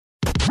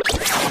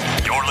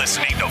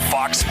listening to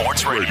Fox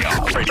Sports Radio.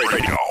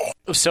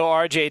 So,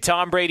 RJ,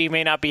 Tom Brady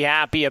may not be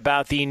happy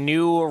about the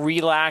new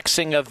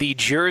relaxing of the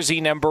jersey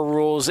number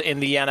rules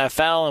in the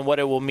NFL and what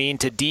it will mean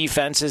to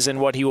defenses and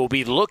what he will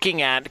be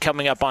looking at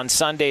coming up on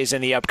Sundays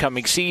in the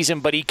upcoming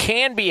season. But he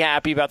can be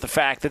happy about the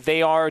fact that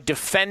they are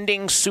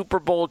defending Super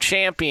Bowl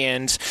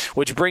champions,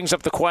 which brings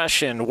up the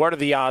question, what are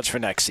the odds for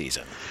next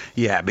season?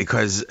 Yeah,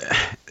 because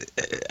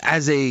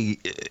as a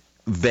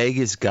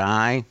Vegas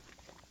guy,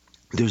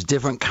 there's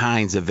different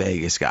kinds of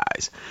Vegas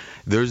guys.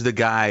 There's the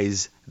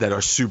guys that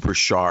are super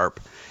sharp,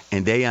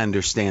 and they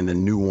understand the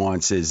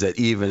nuances that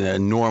even a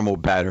normal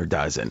bettor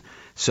doesn't.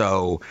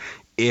 So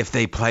if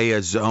they play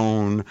a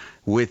zone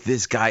with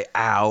this guy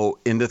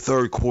out in the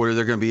third quarter,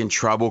 they're going to be in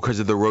trouble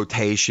because of the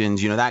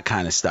rotations, that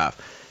kind of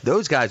stuff.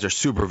 Those guys are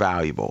super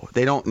valuable.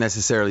 They don't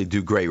necessarily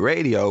do great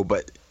radio,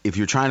 but if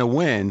you're trying to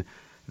win,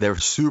 they're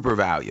super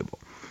valuable.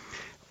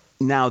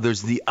 Now,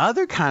 there's the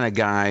other kind of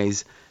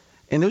guys.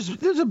 And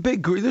there's a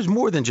big group. There's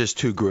more than just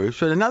two groups.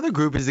 But another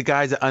group is the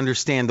guys that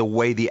understand the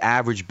way the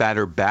average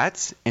bettor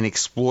bets and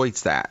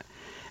exploits that.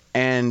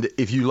 And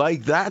if you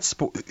like that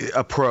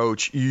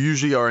approach, you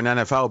usually are an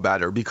NFL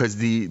bettor because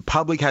the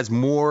public has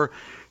more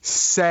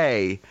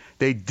say.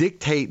 They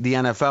dictate the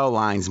NFL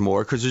lines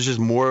more because there's just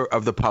more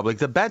of the public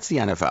that bets the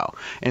NFL.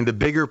 And the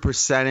bigger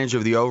percentage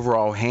of the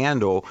overall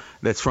handle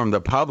that's from the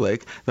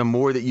public, the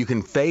more that you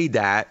can fade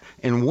that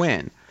and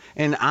win.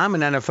 And I'm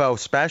an NFL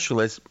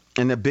specialist.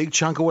 And a big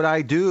chunk of what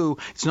I do,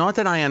 it's not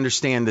that I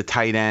understand the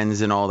tight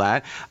ends and all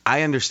that.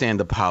 I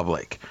understand the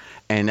public,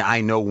 and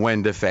I know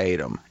when to fade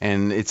them.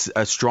 And it's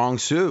a strong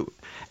suit.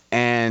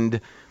 And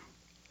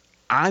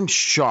I'm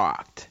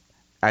shocked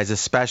as a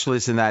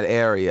specialist in that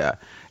area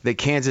that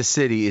Kansas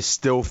City is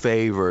still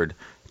favored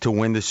to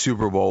win the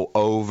Super Bowl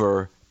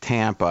over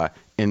Tampa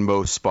in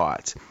most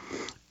spots.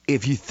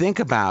 If you think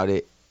about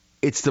it,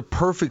 it's the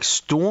perfect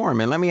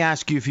storm. And let me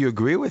ask you if you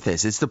agree with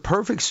this. It's the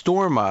perfect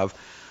storm of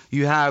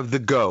you have the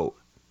GOAT.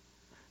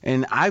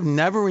 And I've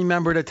never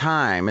remembered a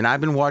time, and I've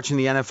been watching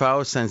the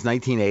NFL since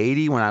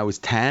 1980 when I was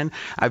 10.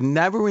 I've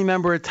never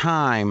remembered a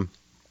time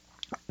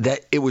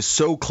that it was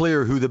so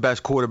clear who the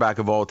best quarterback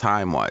of all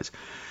time was.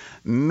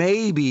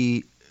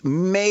 Maybe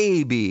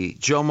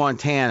Joe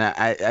Montana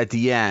at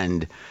the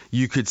end,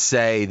 you could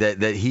say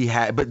that he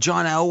had, but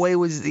John Elway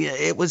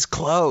was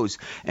close.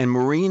 And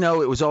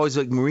Marino, it was always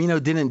like Marino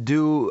didn't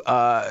do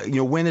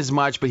win as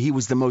much, but he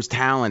was the most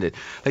talented.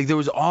 Like there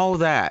was all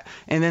that.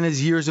 And then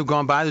as years have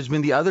gone by, there's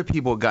been the other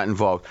people that got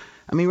involved.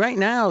 I mean, right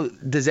now,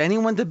 does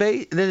anyone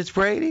debate that it's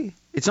Brady?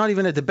 It's not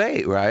even a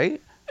debate, right?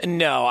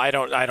 No, I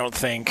don't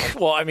think.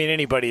 Well, I mean,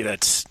 anybody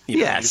that's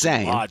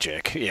using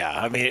logic. Yeah,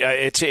 I mean,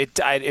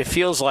 it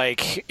feels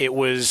like it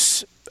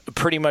was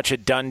pretty much a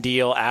done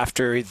deal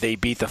after they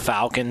beat the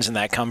Falcons and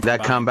that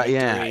comeback.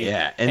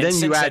 Yeah. And then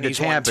you add the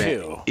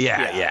Tampa.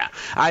 Yeah.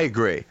 I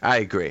agree.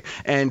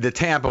 And the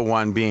Tampa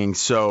one being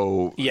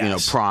so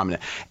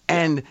prominent.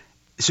 And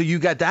so you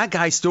got that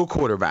guy still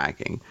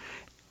quarterbacking.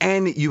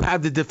 And you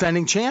have the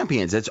defending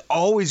champions. That's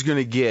always going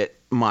to get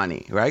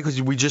money, right? Because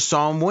we just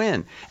saw them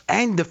win.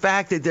 And the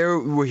fact that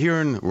we're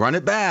hearing run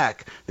it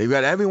back. They've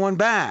got everyone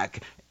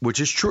back, which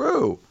is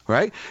true,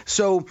 right?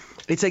 So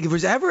it's like if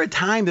there's ever a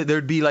time that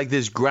there'd be like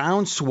this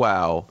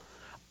groundswell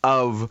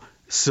of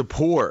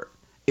support,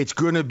 it's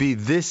going to be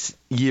this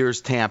year's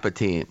Tampa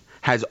team.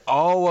 Has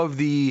all of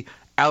the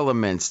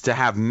elements to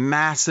have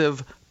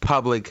massive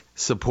public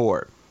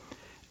support.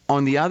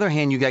 On the other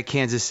hand, you got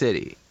Kansas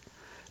City.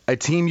 A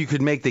team you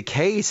could make the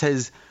case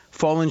has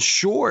fallen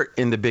short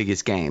in the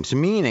biggest games,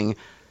 meaning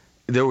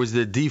there was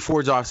the D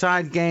Ford's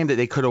offside game that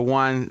they could have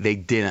won. They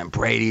didn't.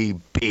 Brady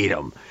beat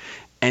them.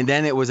 And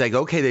then it was like,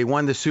 okay, they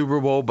won the Super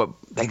Bowl, but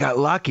they got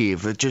lucky.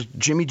 If just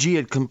Jimmy G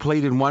had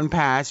completed one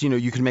pass,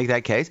 you could make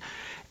that case.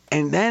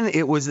 And then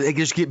it was they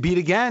just get beat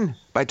again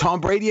by Tom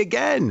Brady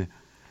again.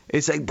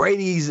 It's like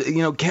Brady's,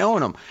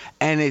 killing them.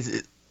 And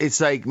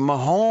it's like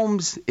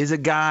Mahomes is a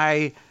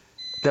guy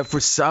that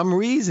for some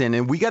reason,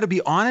 and we got to be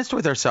honest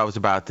with ourselves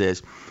about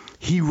this,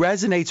 he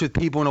resonates with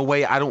people in a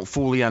way I don't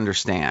fully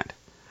understand.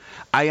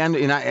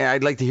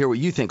 I'd like to hear what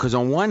you think, because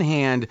on one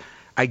hand,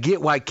 I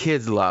get why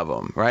kids love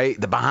him, right?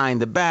 The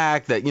behind the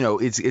back, that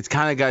it's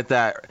kind of got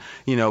that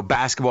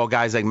basketball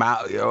guys like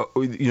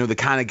the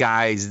kind of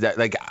guys that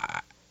like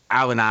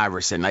Allen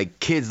Iverson, like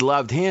kids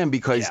loved him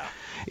because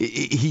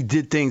he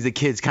did things that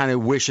kids kind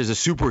of wish as a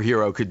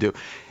superhero could do,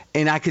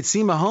 and I could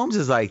see Mahomes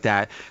is like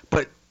that,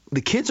 but the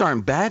kids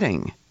aren't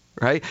betting,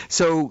 right?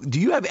 So do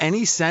you have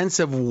any sense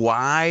of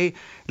why,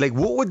 like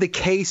what would the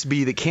case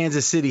be that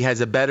Kansas City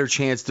has a better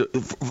chance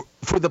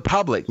for the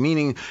public?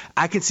 Meaning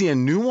I could see a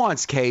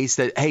nuanced case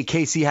that, hey,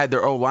 KC had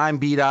their O-line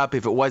beat up.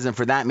 If it wasn't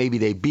for that, maybe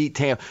they beat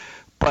Tampa.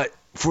 But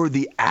for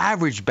the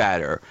average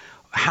bettor,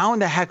 how in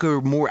the heck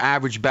are more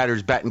average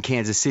bettors betting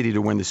Kansas City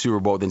to win the Super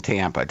Bowl than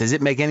Tampa? Does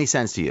it make any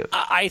sense to you?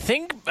 I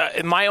think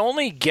my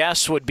only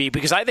guess would be,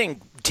 because I think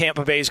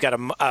Tampa Bay's got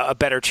a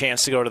better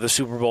chance to go to the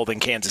Super Bowl than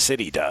Kansas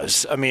City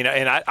does. I mean,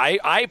 and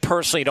I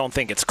personally don't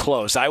think it's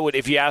close. I would,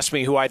 if you ask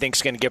me who I think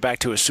is going to get back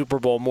to a Super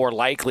Bowl more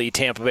likely,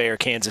 Tampa Bay or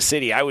Kansas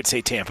City, I would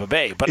say Tampa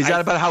Bay. But is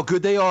that about how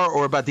good they are,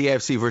 or about the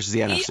AFC versus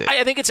the NFC?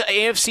 I think it's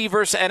AFC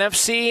versus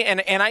NFC,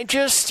 and I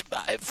just,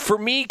 for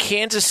me,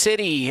 Kansas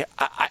City,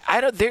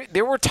 I don't.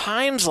 There were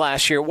times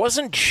last year. It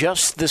wasn't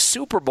just the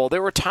Super Bowl.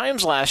 There were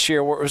times last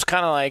year where it was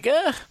kind of like,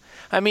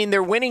 I mean,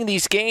 they're winning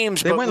these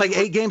games. They went like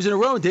 8 games in a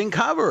row and didn't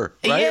cover,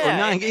 right? Yeah. Or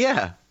 9,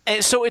 yeah.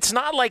 And so it's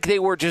not like they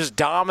were just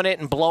dominant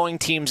and blowing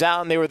teams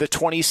out and they were the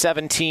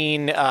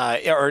 2017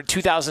 or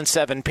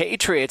 2007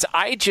 Patriots.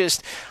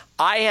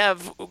 I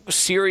have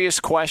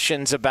serious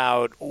questions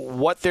about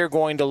what they're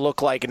going to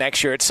look like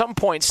next year. At some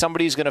point,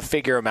 somebody's going to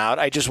figure them out.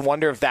 I just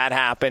wonder if that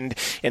happened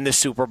in the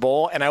Super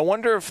Bowl. And I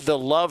wonder if the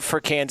love for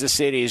Kansas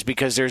City is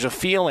because there's a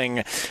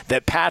feeling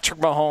that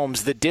Patrick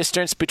Mahomes, the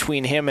distance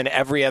between him and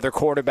every other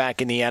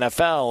quarterback in the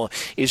NFL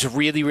is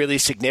really, really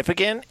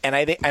significant. And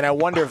I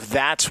wonder if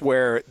that's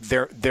where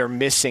they're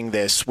missing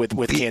this with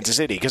Kansas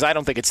City, because I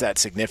don't think it's that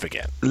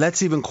significant.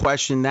 Let's even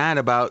question that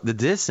about the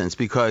distance,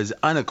 because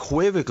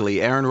unequivocally,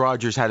 Aaron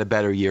Rodgers had a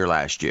better year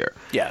last year.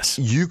 Yes.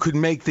 You could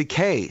make the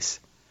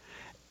case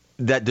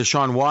that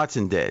Deshaun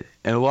Watson did,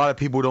 and a lot of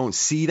people don't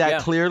see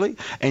that clearly.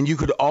 And you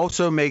could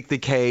also make the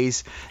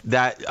case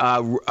that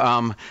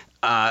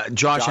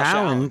Josh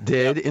Allen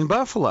did in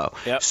Buffalo.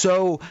 Yep.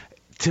 So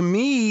to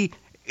me,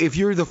 if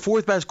you're the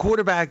 4th best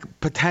quarterback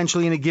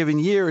potentially in a given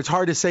year, it's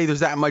hard to say there's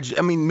that much.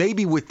 I mean,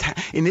 maybe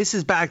and this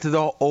is back to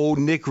the old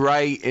Nick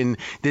Wright and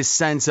this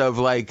sense of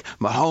like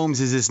Mahomes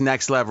is this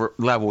next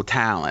level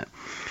talent.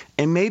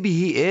 And maybe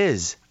he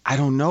is. I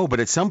don't know,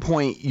 but at some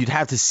point you'd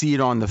have to see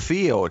it on the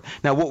field.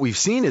 Now, what we've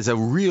seen is a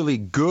really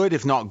good,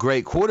 if not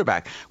great,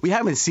 quarterback. We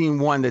haven't seen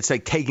one that's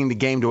like taking the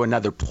game to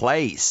another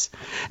place.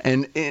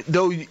 And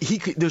though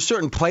there's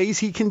certain plays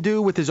he can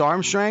do with his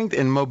arm strength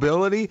and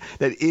mobility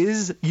that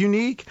is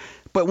unique.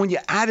 But when you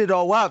add it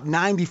all up,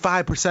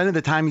 95% of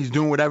the time he's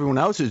doing what everyone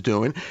else is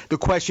doing. The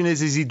question is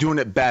he doing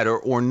it better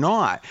or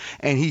not?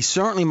 And he's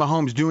certainly,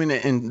 Mahomes, doing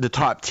it in the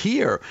top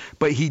tier.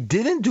 But he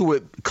didn't do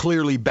it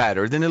clearly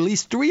better than at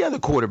least 3 other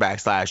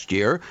quarterbacks last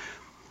year.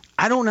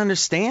 I don't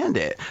understand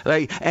it.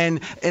 Like, and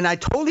I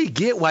totally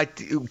get why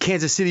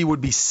Kansas City would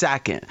be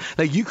second.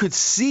 Like, you could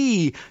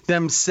see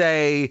them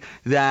say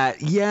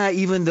that, yeah,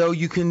 even though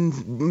you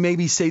can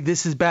maybe say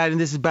this is bad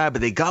and this is bad,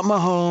 but they got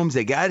Mahomes,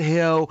 they got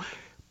Hill.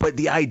 But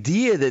the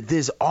idea that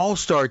this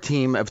all-star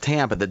team of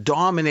Tampa that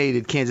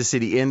dominated Kansas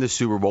City in the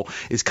Super Bowl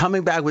is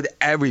coming back with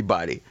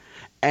everybody.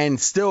 And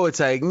still it's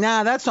like,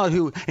 nah, that's not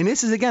who. And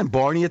this is, again,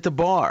 Barney at the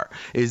bar,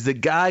 is the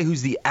guy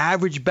who's the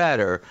average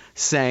bettor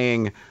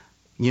saying,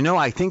 you know,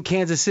 I think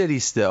Kansas City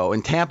still,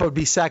 and Tampa would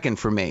be second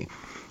for me.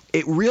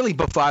 It really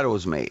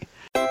befuddles me.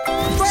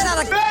 Straight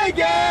out of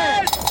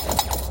Vegas!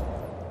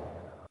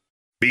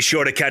 Be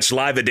sure to catch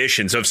live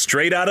editions of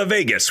Straight Outta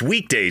Vegas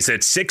weekdays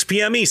at 6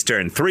 p.m.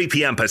 Eastern, 3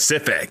 p.m.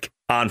 Pacific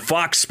on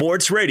Fox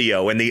Sports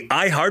Radio and the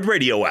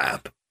iHeartRadio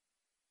app.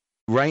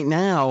 Right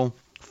now,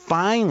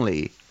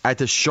 finally, at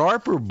the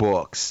sharper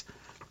books,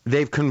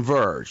 they've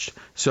converged.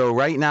 So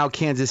right now,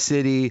 Kansas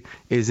City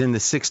is in the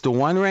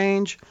 6-1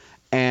 range,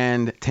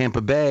 and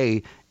Tampa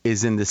Bay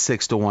is in the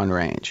 6-1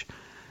 range.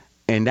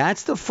 And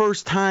that's the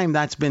first time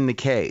that's been the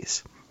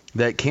case,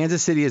 that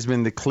Kansas City has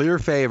been the clear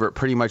favorite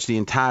pretty much the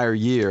entire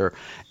year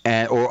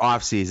or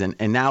offseason,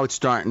 and now it's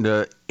starting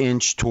to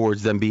inch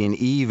towards them being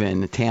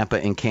even, Tampa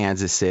and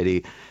Kansas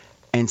City.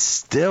 And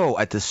still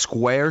at the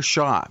square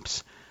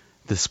shops,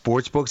 the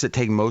sports books that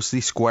take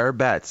mostly square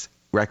bets,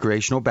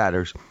 recreational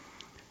bettors,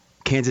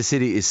 Kansas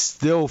City is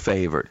still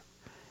favored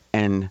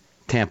and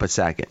Tampa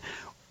second.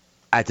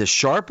 At the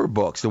sharper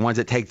books, the ones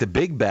that take the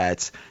big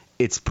bets,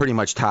 it's pretty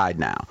much tied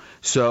now.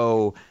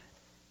 So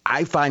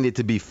I find it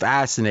to be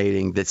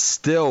fascinating that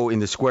still in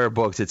the square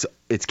books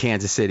it's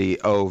Kansas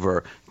City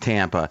over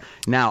Tampa.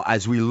 Now,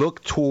 as we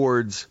look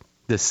towards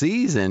the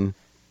season,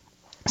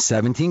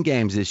 17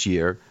 games this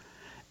year,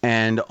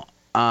 and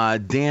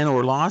Dan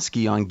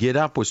Orlovsky on Get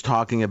Up was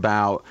talking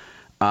about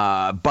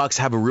Bucks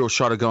have a real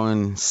shot of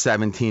going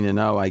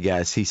 17-0, I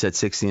guess. He said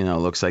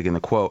 16-0, looks like in the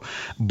quote.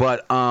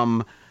 But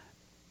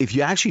if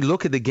you actually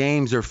look at the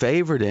games they're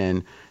favored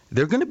in,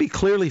 they're going to be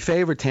clearly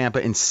favored,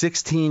 Tampa, in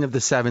 16 of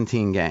the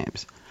 17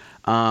 games.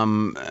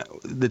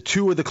 The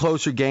 2 of the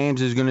closer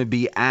games is going to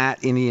be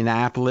at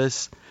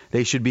Indianapolis.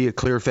 They should be a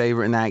clear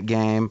favorite in that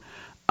game.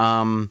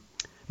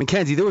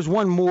 Mackenzie, there was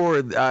one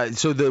more.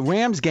 So the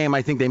Rams game,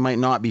 I think they might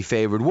not be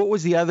favored. What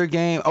was the other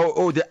game?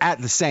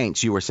 At the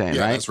Saints, you were saying,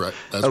 right? That's right.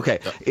 Okay.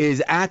 Right, yeah.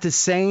 Is at the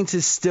Saints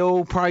is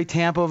still probably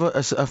Tampa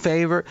a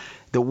favorite?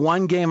 The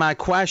one game I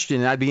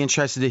question, and I'd be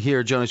interested to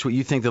hear, Jonas, what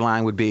you think the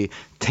line would be,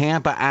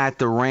 Tampa at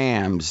the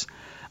Rams.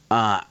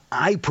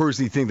 I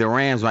personally think the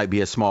Rams might be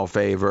a small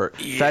favorite.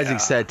 Yeah.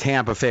 Fezzik said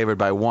Tampa favored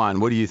by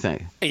 1. What do you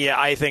think? Yeah,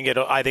 I think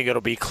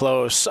it'll be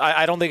close.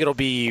 I don't think it'll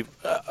be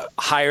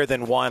higher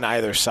than 1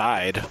 either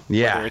side.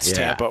 Yeah, whether it's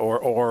Tampa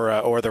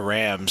or the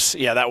Rams.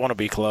 Yeah, that one will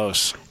be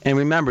close. And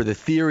remember, the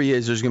theory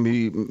is there's going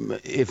to be,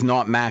 if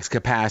not max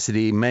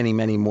capacity, many,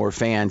 many more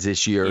fans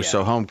this year. Yeah.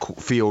 So home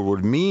field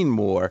would mean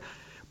more.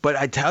 But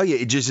I tell you,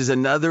 it just is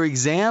another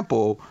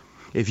example.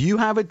 If you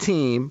have a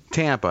team,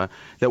 Tampa,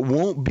 that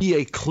won't be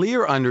a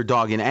clear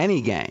underdog in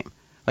any game,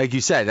 like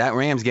you said, that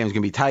Rams game is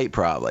going to be tight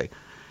probably,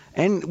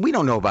 and we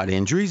don't know about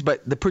injuries,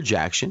 but the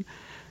projection,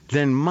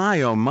 then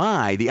my, oh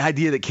my, the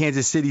idea that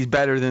Kansas City's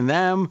better than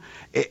them,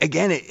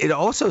 it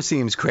also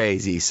seems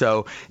crazy.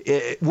 So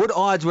what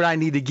odds would I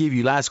need to give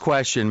you, last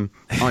question,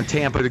 on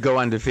Tampa to go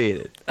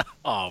undefeated?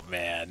 Oh,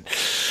 man.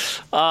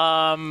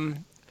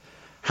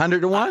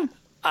 100 to 1?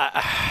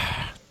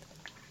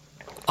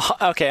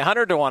 Okay,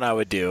 100 to 1 I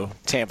would do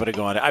Tampa to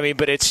go on. I mean,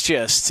 but it's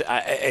just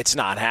it's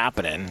not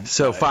happening.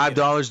 So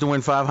 $5 to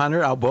win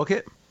 500, I'll book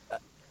it?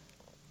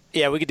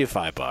 Yeah, we could do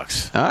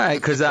 $5. All right,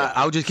 because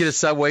I'll just get a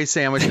Subway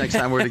sandwich next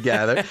time we're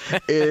together.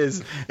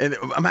 And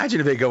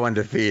imagine if they go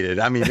undefeated.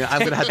 I mean, I'm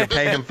going to have to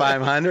pay him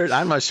 $500.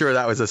 I'm not sure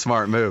that was a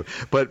smart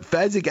move. But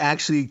Fezzik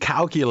actually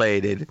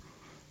calculated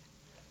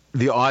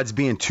the odds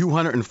being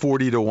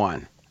 240 to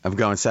 1 of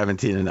going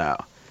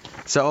 17-0.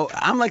 So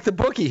I'm like the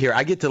bookie here.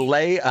 I get to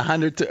lay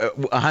 100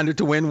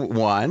 to win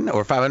 1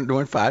 or 500 to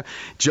win 5.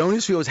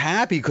 Jonas feels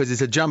happy because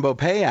it's a jumbo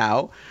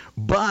payout,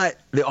 but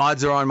the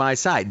odds are on my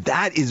side.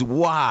 That is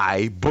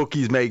why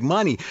bookies make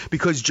money,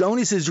 because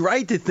Jonas is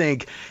right to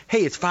think,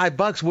 hey, it's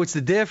 $5. What's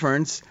the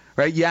difference?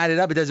 Right? You add it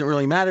up, it doesn't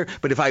really matter.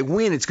 But if I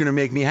win, it's going to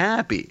make me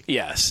happy.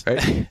 Yes.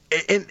 Right?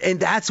 and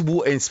that's,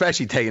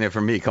 especially taking it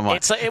from me. Come on.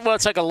 It's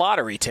like a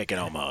lottery ticket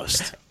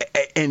almost.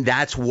 And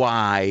that's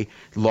why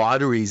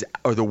lotteries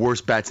are the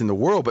worst bets in the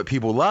world, but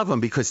people love them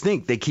because they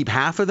keep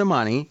half of the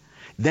money,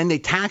 then they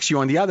tax you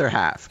on the other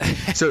half.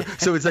 So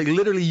it's like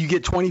literally you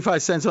get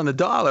 25 cents on the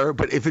dollar,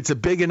 but if it's a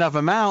big enough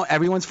amount,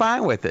 everyone's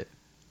fine with it.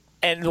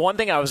 And the one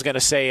thing I was going to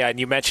say, and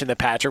you mentioned the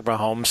Patrick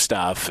Mahomes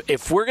stuff,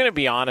 if we're going to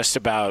be honest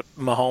about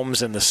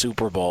Mahomes in the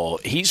Super Bowl,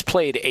 he's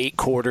played 8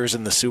 quarters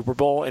in the Super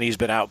Bowl, and he's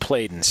been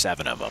outplayed in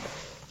 7 of them.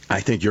 I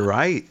think you're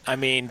right. I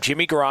mean,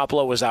 Jimmy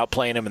Garoppolo was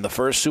outplaying him in the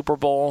first Super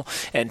Bowl,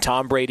 and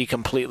Tom Brady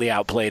completely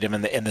outplayed him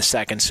in the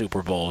second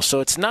Super Bowl. So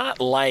it's not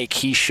like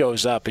he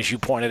shows up, as you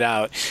pointed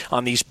out,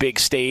 on these big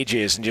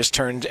stages and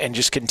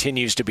just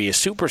continues to be a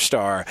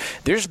superstar.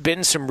 There's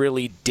been some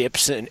really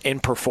dips in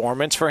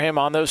performance for him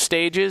on those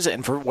stages,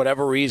 and for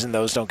whatever reason,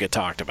 those don't get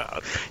talked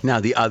about.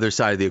 Now, the other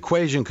side of the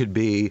equation could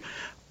be,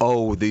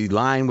 oh, the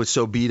line was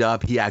so beat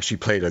up, he actually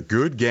played a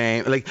good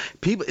game. Like,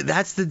 people,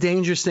 that's the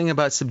dangerous thing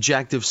about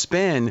subjective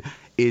spin,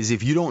 is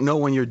if you don't know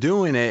when you're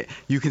doing it,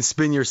 you can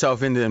spin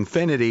yourself into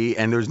infinity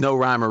and there's no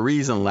rhyme or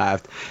reason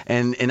left.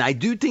 And I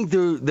do think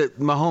that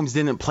Mahomes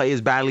didn't play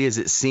as badly as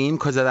it seemed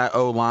because of that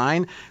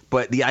O-line,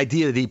 but the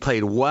idea that he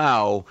played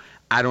well,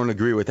 I don't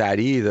agree with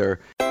that either.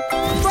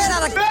 Straight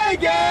out of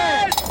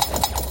Vegas!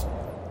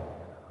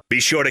 Be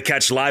sure to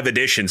catch live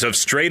editions of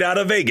Straight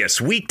Outta Vegas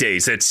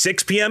weekdays at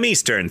 6 p.m.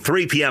 Eastern,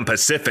 3 p.m.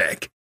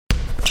 Pacific.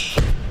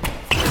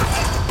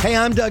 Hey,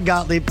 I'm Doug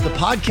Gottlieb. The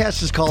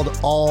podcast is called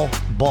All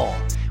Ball.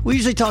 We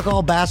usually talk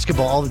all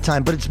basketball all the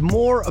time, but it's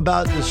more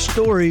about the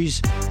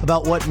stories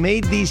about what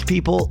made these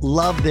people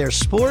love their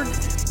sport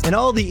and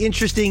all the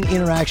interesting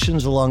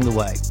interactions along the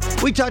way.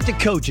 We talk to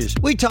coaches.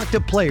 We talk to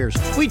players.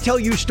 We tell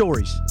you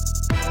stories.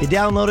 You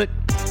download it.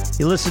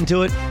 You listen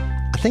to it.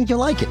 I think you'll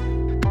like it.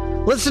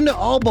 Listen to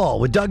All Ball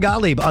with Doug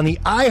Gottlieb on the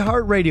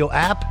iHeartRadio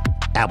app,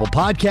 Apple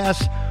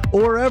Podcasts,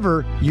 or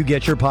wherever you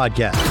get your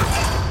podcasts.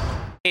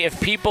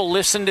 If people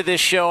listened to this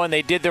show and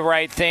they did the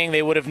right thing,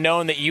 they would have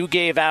known that you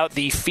gave out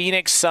the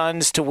Phoenix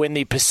Suns to win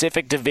the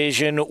Pacific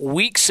Division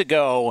weeks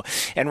ago.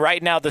 And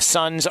right now the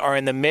Suns are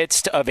in the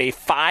midst of a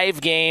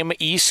 5-game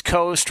East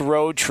Coast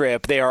road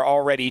trip. They are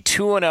already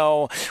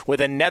 2-0 with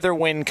another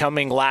win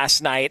coming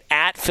last night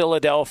at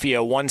Philadelphia,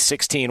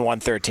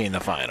 116-113 the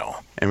final.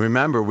 And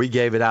remember, we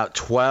gave it out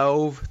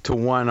 12 to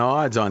 1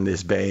 odds on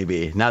this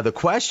baby. Now the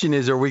question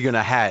is, are we going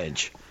to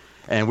hedge?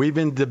 And we've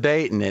been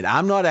debating it.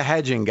 I'm not a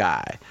hedging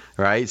guy,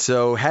 right?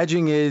 So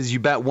hedging is you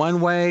bet one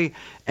way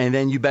and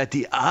then you bet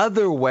the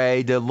other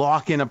way to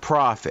lock in a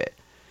profit.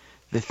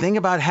 The thing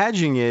about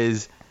hedging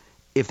is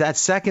if that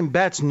second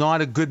bet's not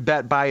a good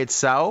bet by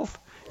itself,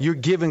 you're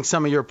giving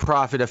some of your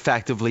profit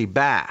effectively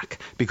back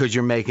because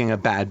you're making a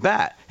bad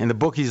bet. And the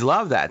bookies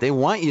love that. They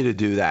want you to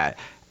do that.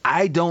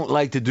 I don't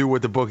like to do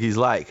what the bookies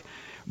like.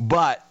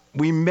 But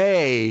we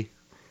may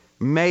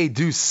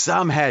do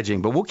some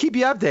hedging. But we'll keep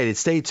you updated.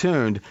 Stay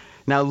tuned.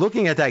 Now,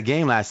 looking at that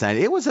game last night,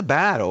 it was a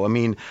battle. I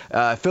mean,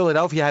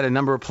 Philadelphia had a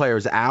number of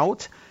players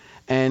out.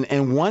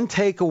 And one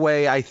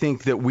takeaway I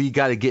think that we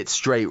got to get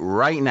straight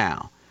right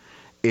now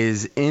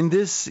is in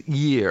this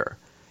year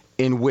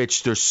in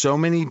which there's so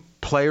many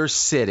players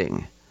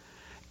sitting,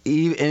 and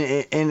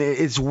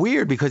it's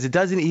weird because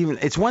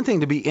it's one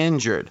thing to be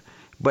injured,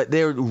 but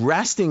they're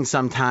resting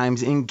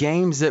sometimes in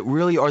games that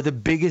really are the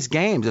biggest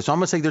games. It's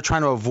almost like they're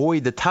trying to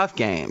avoid the tough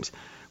games,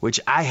 which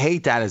I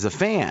hate that as a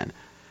fan.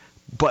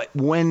 But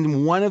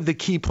when one of the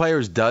key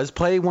players does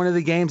play one of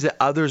the games that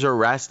others are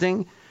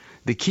resting,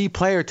 the key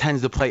player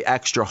tends to play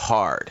extra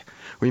hard.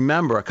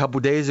 Remember, a couple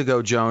days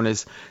ago,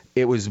 Jonas,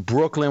 it was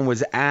Brooklyn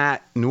was at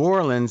New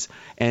Orleans,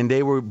 and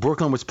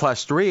Brooklyn was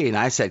 +3, and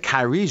I said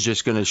Kyrie's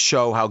just going to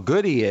show how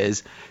good he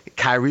is.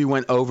 Kyrie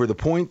went over the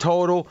point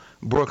total.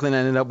 Brooklyn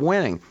ended up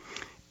winning.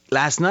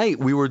 Last night,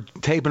 we were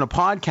taping a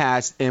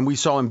podcast, and we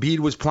saw Embiid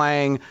was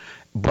playing,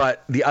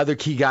 but the other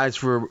key guys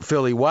for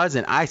Philly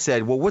wasn't. I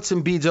said, well, what's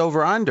Embiid's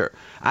over-under?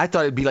 I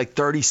thought it'd be like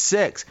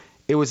 36.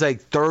 It was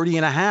like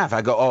 30.5.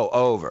 I go, oh,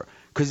 over.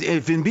 Because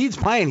if Embiid's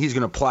playing, he's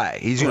going to play.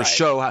 He's going to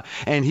show how.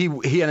 And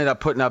he ended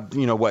up putting up,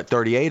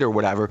 38 or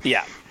whatever.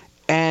 Yeah.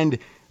 And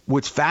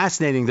what's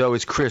fascinating, though,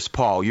 is Chris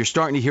Paul. You're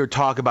starting to hear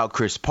talk about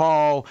Chris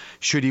Paul.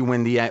 Should he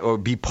win or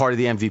be part of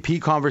the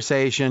MVP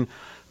conversation?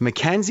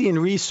 McKenzie in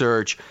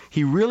research,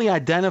 he really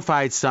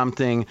identified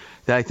something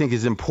that I think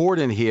is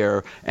important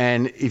here.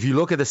 And if you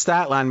look at the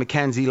stat line,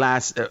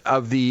 McKenzie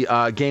of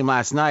the game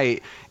last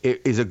night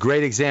is a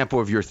great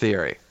example of your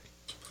theory.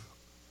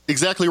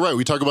 Exactly right.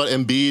 We talk about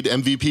Embiid,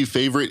 MVP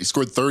favorite. He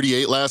scored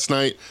 38 last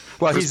night.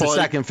 Well, he's the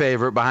second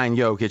favorite behind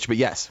Jokic, but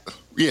yes.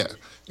 Yeah.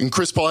 And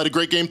Chris Paul had a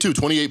great game, too,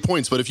 28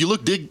 points. But if you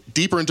look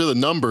deeper into the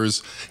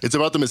numbers, it's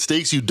about the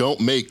mistakes you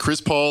don't make.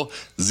 Chris Paul,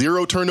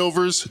 0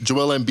 turnovers.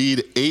 Joel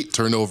Embiid, 8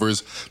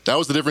 turnovers. That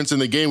was the difference in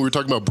the game. We were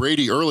talking about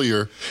Brady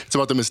earlier. It's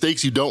about the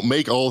mistakes you don't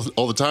make all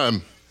the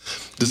time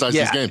decides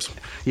these games.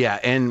 Yeah,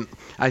 and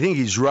I think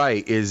he's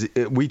right.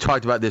 We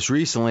talked about this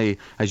recently,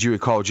 as you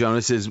recall,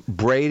 Jonas, is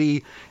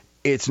Brady –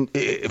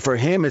 for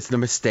him, it's the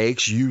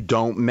mistakes you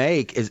don't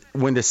make is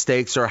when the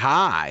stakes are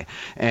high.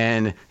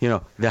 And,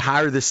 the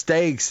higher the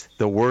stakes,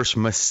 the worse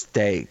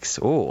mistakes.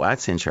 Oh,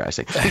 that's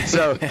interesting.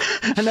 So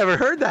I never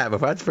heard that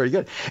before. That's pretty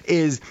good.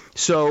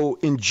 So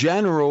in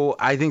general,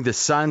 I think the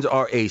Suns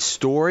are a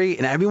story,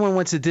 and everyone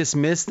wants to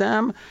dismiss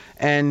them,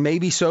 and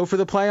maybe so for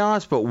the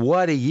playoffs, but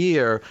what a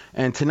year.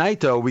 And tonight,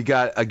 though, we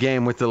got a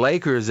game with the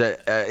Lakers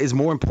that is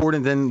more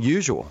important than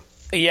usual.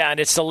 Yeah, and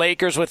it's the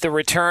Lakers with the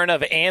return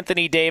of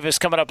Anthony Davis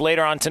coming up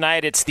later on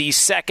tonight. It's the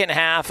second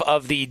half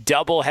of the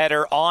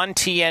doubleheader on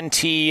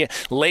TNT.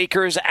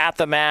 Lakers at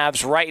the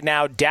Mavs. Right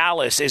now,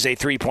 Dallas is a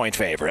 3-point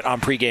favorite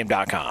on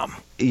pregame.com.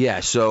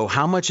 Yeah, so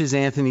how much is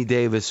Anthony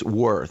Davis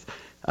worth?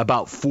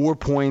 About 4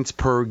 points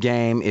per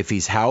game if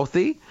he's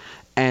healthy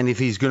and if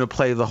he's going to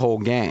play the whole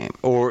game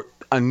or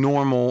a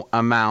normal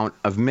amount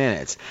of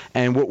minutes.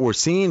 And what we're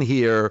seeing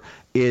here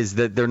is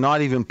that they're not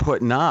even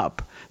putting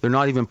up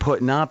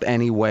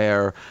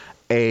anywhere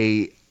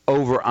a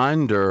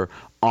over-under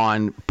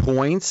on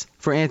points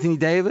for Anthony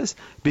Davis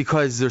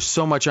because there's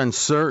so much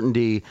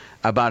uncertainty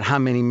about how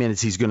many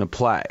minutes he's going to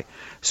play.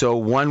 So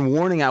one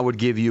warning I would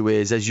give you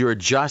is as you're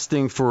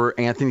adjusting for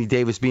Anthony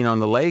Davis being on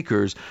the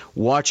Lakers,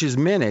 watch his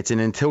minutes.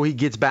 And until he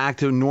gets back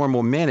to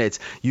normal minutes,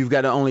 you've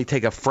got to only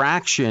take a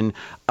fraction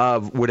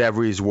of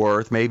whatever he's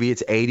worth. Maybe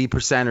it's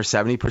 80% or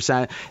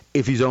 70%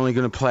 if he's only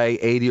going to play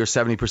 80 or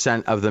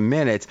 70% of the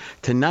minutes.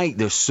 Tonight,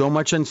 there's so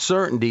much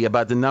uncertainty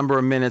about the number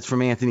of minutes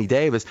from Anthony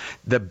Davis.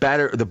 The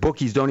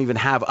bookies don't even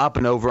have up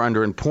and over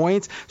under in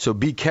points. So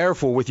be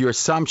careful with your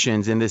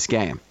assumptions in this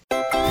game.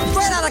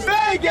 Straight out of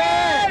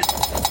Vegas!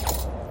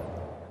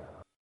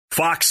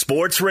 Fox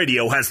Sports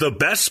Radio has the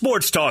best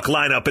sports talk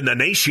lineup in the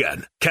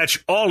nation.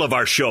 Catch all of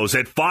our shows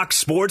at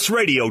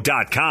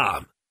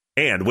foxsportsradio.com.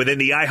 And within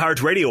the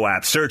iHeartRadio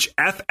app, search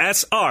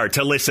FSR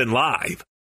to listen live.